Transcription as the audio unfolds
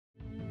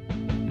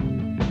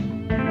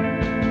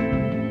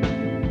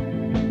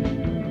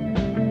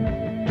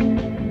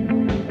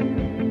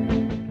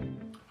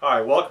Hi,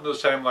 welcome to the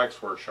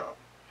Samlex Workshop.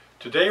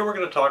 Today we're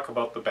going to talk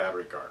about the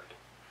battery guard.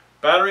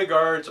 Battery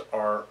guards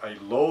are a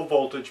low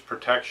voltage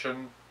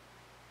protection,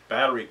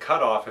 battery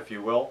cutoff if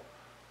you will,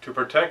 to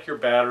protect your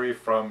battery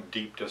from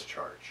deep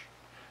discharge.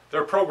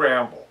 They're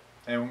programmable,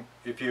 and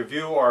if you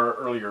view our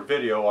earlier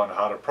video on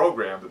how to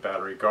program the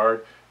battery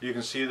guard, you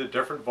can see the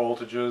different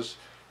voltages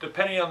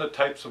depending on the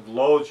types of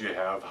loads you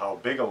have,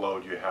 how big a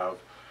load you have,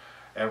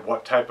 and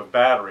what type of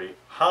battery,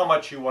 how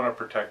much you want to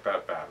protect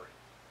that battery.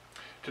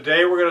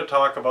 Today we're going to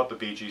talk about the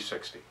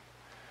BG60.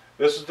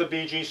 This is the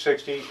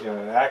BG60 in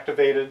an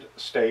activated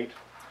state.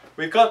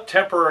 We've got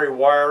temporary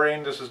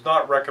wiring. This is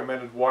not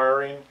recommended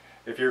wiring.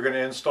 If you're going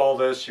to install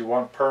this, you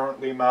want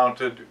permanently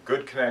mounted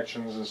good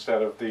connections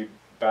instead of the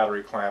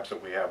battery clamps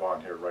that we have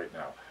on here right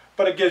now.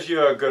 But it gives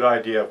you a good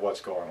idea of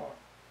what's going on.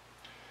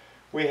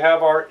 We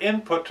have our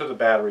input to the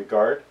battery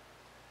guard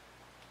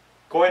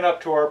going up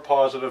to our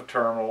positive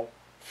terminal,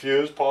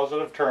 fuse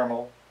positive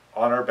terminal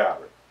on our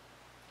battery.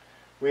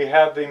 We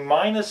have the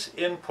minus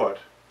input,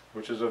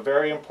 which is a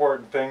very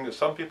important thing that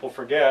some people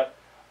forget,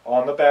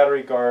 on the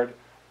battery guard,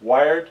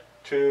 wired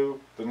to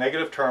the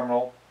negative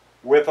terminal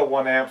with a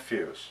 1 amp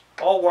fuse.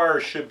 All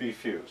wires should be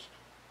fused.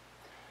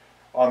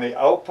 On the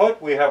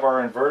output we have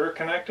our inverter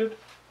connected,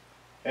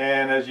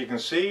 and as you can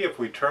see, if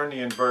we turn the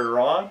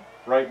inverter on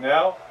right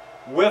now,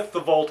 with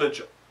the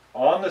voltage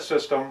on the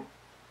system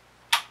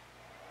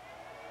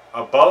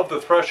above the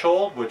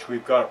threshold, which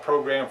we've got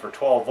programmed for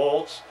 12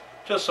 volts,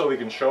 just so we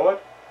can show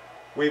it,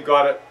 we've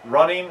got it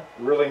running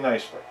really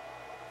nicely.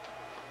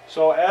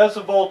 So as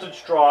the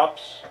voltage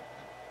drops,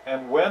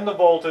 and when the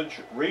voltage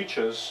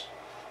reaches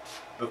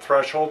the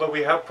threshold that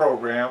we have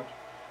programmed,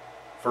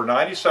 for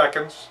 90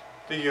 seconds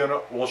the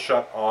unit will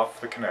shut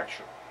off the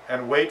connection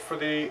and wait for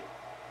the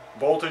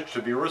voltage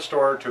to be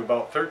restored to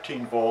about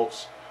 13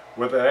 volts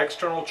with an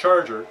external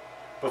charger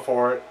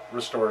before it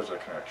restores the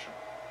connection.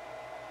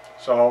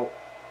 So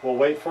we'll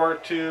wait for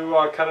it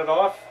to cut it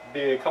off,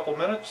 be a couple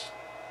minutes,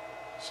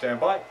 stand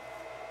by.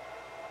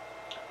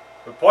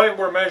 The point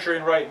we're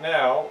measuring right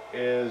now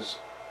is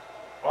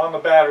on the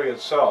battery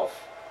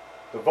itself.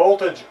 The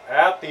voltage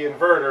at the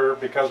inverter,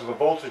 because of the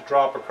voltage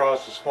drop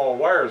across the small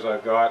wires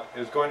I've got,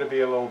 is going to be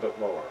a little bit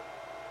lower.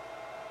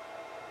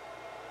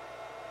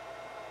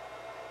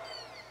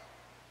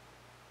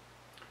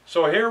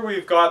 So here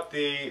we've got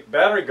the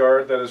battery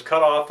guard that has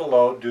cut off the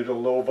load due to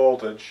low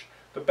voltage.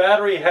 The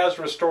battery has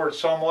restored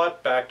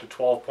somewhat back to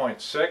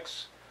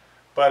 12.6.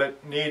 but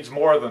it needs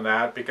more than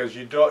that because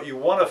you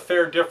want a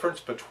fair difference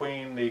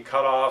between the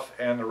cutoff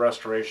and the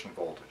restoration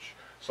voltage.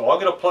 So I'm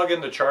going to plug in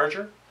the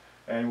charger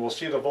and we'll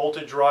see the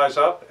voltage rise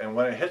up, and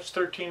when it hits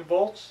 13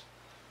 volts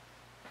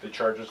the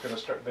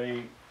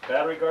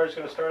battery guard is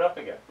going to start up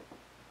again.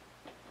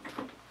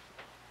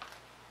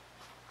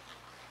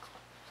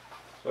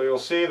 So you'll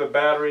see the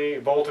battery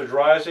voltage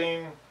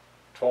rising,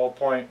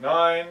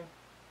 12.9.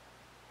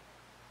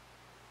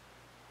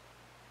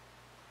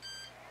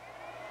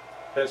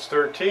 Hits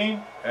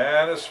 13,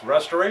 and it's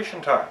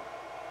restoration time,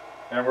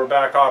 and we're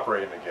back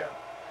operating again.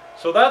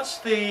 So that's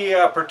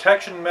the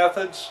protection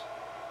methods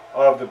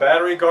of the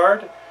battery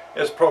guard.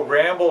 It's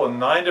programmable in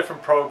 9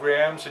 different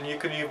programs, and you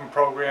can even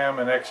program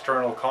an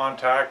external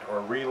contact or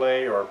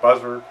relay or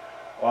buzzer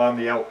on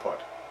the output.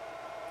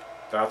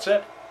 That's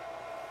it.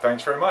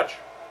 Thanks very much.